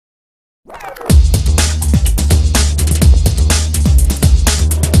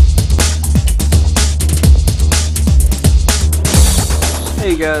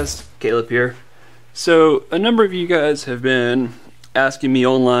guys, Caleb here. So a number of you guys have been asking me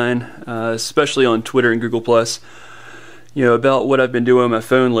online, especially on Twitter and Google+, about what I've been doing on my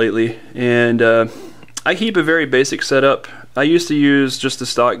phone lately. And I keep a very basic setup. I used to use just the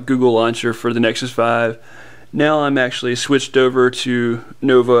stock Google launcher for the Nexus 5. Now I'm actually switched over to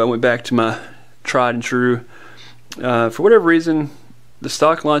Nova. I went back to my tried and true. For whatever reason, the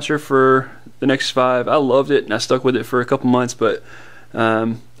stock launcher for the Nexus 5, I loved it and I stuck with it for a couple months, but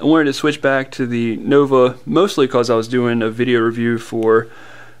I wanted to switch back to the Nova mostly because I was doing a video review for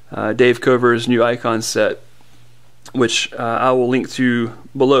Dave Kover's new icon set, which I will link to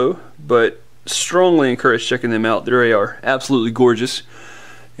below, but strongly encourage checking them out. They are absolutely gorgeous.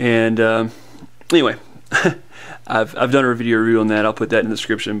 And anyway, I've done a video review on that. I'll put that in the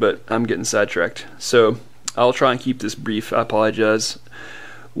description, but I'm getting sidetracked, so I'll try and keep this brief. I apologize.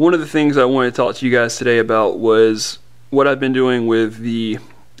 One of the things I wanted to talk to you guys today about was what I've been doing with the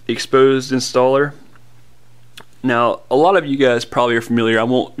Xposed installer. Now, a lot of you guys probably are familiar. I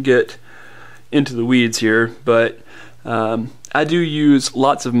won't get into the weeds here, but I do use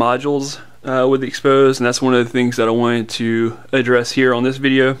lots of modules with Xposed, and that's one of the things that I wanted to address here on this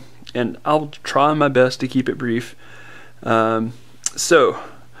video, and I'll try my best to keep it brief. So,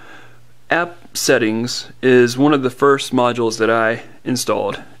 app settings is one of the first modules that I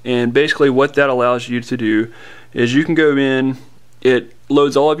installed, and basically what that allows you to do is you can go in, it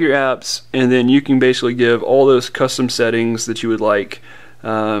loads all of your apps, and then you can basically give all those custom settings that you would like.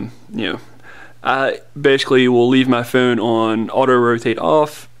 I basically will leave my phone on auto rotate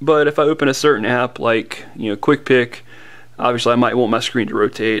off, but if I open a certain app like Quick Pick, obviously I might want my screen to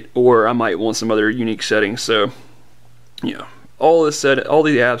rotate, or I might want some other unique settings. So all the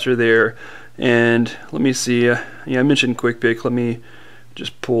apps are there. And let me see, I mentioned Quick Pick. Let me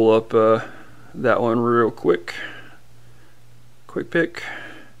just pull up that one real quick. Quick Pick.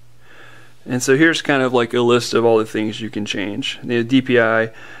 And so here's kind of like a list of all the things you can change. The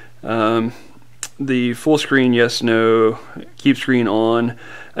DPI, the full screen yes, no, keep screen on.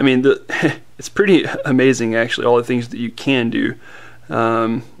 I mean, it's pretty amazing actually, all the things that you can do.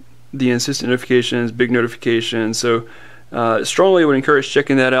 The insistent notifications, big notifications. So strongly would encourage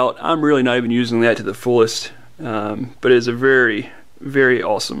checking that out. I'm really not even using that to the fullest, but it's a very, very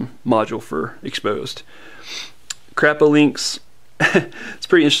awesome module for Xposed. Crappa links. It's a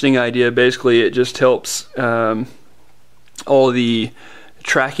pretty interesting idea. Basically, it just helps all the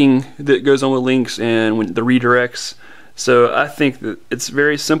tracking that goes on with links and when the redirects. So I think that it's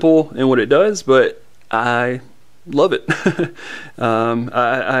very simple in what it does, but I love it.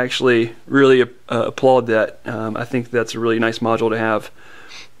 I actually really applaud that. I think that's a really nice module to have.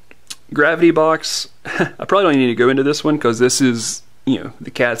 Gravity box. I probably don't need to go into this one because this is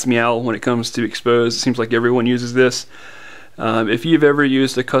the cat's meow when it comes to Xposed. It seems like everyone uses this. If you've ever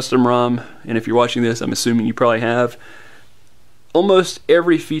used a custom ROM, and if you're watching this, I'm assuming you probably have, almost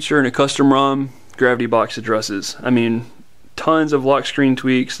every feature in a custom ROM Gravity box addresses. I mean, tons of lock screen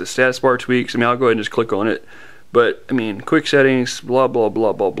tweaks, the status bar tweaks. I mean, I'll go ahead and just click on it. But I mean, quick settings, blah blah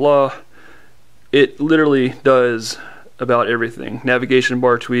blah blah blah. It literally does about everything. Navigation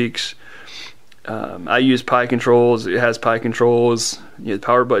bar tweaks. I use pie controls. It has pie controls.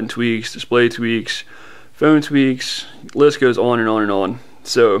 Power button tweaks, display tweaks, phone tweaks. List goes on and on and on.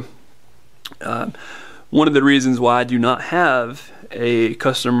 So one of the reasons why I do not have a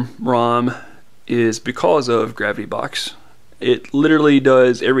custom ROM is because of Gravity Box. It literally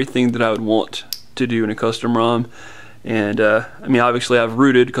does everything that I would want to do in a custom ROM. And I mean, obviously I've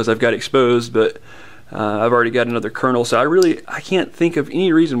rooted because I've got Xposed, but I've already got another kernel, so I can't think of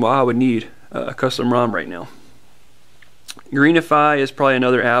any reason why I would need a custom ROM right now. Greenify is probably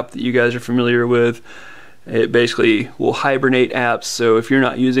another app that you guys are familiar with. It basically will hibernate apps, so if you're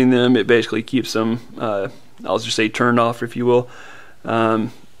not using them, it basically keeps them, I'll just say turned off, if you will.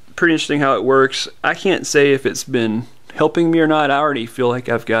 Pretty interesting how it works. I can't say if it's been helping me or not. I already feel like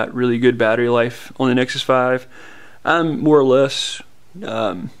I've got really good battery life on the Nexus 5. I'm more or less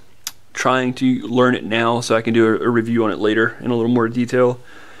trying to learn it now so I can do a review on it later in a little more detail.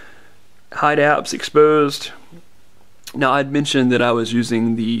 Hide apps, Xposed. Now, I'd mentioned that I was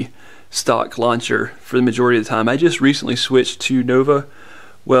using the stock launcher for the majority of the time. I just recently switched to Nova.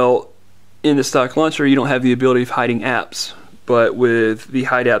 Well, in the stock launcher you don't have the ability of hiding apps, but with the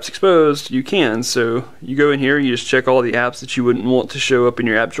hide apps Xposed you can. So you go in here, you just check all the apps that you wouldn't want to show up in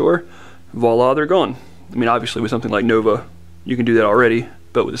your app drawer. Voila, they're gone. I mean, obviously with something like Nova you can do that already,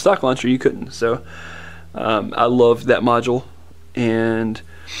 but with the stock launcher you couldn't. So I love that module. And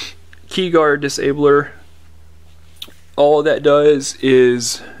keyguard disabler, all that does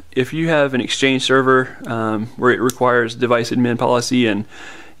is if you have an Exchange server where it requires device admin policy and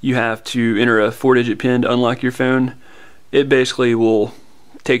you have to enter a 4-digit PIN to unlock your phone, it basically will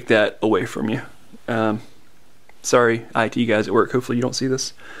take that away from you. Sorry, IT guys at work, hopefully you don't see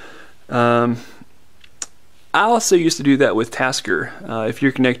this. I also used to do that with Tasker. If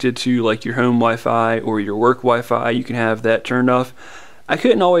you're connected to like your home Wi-Fi or your work Wi-Fi, you can have that turned off. I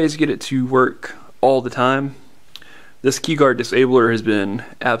couldn't always get it to work all the time. This keyguard disabler has been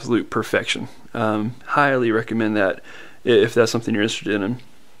absolute perfection. Highly recommend that if that's something you're interested in.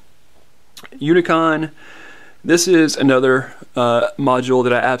 Unicon, this is another module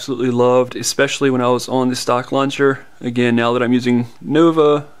that I absolutely loved, especially when I was on the stock launcher. Again, now that I'm using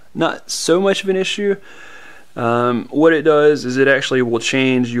Nova, not so much of an issue. What it does is it actually will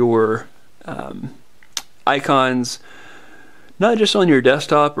change your icons, not just on your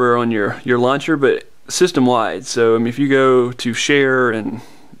desktop or on your launcher, but system-wide. So if you go to share and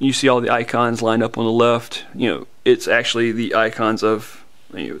you see all the icons lined up on the left, it's actually the icons of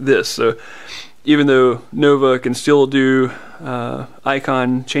this. So even though Nova can still do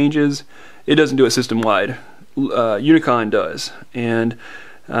icon changes, it doesn't do it system-wide. Unicon does. And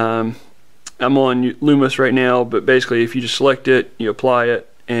I'm on Lumos right now, but basically if you just select it, you apply it,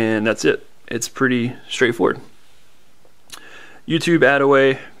 and that's it. It's pretty straightforward. YouTube Ad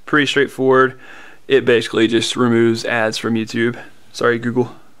Away, pretty straightforward. It basically just removes ads from YouTube. Sorry,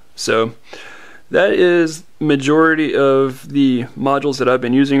 Google. So that is majority of the modules that I've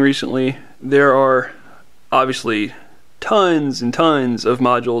been using recently. There are obviously tons and tons of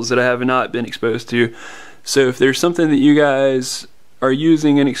modules that I have not been exposed to. So if there's something that you guys are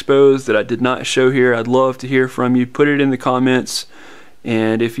using and Xposed that I did not show here, I'd love to hear from you. Put it in the comments,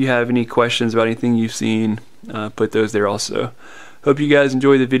 and if you have any questions about anything you've seen, put those there also. Hope you guys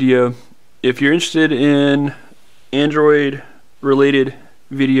enjoyed the video. If you're interested in Android related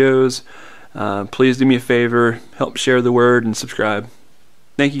videos, please do me a favor, help share the word and subscribe.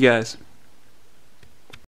 Thank you guys.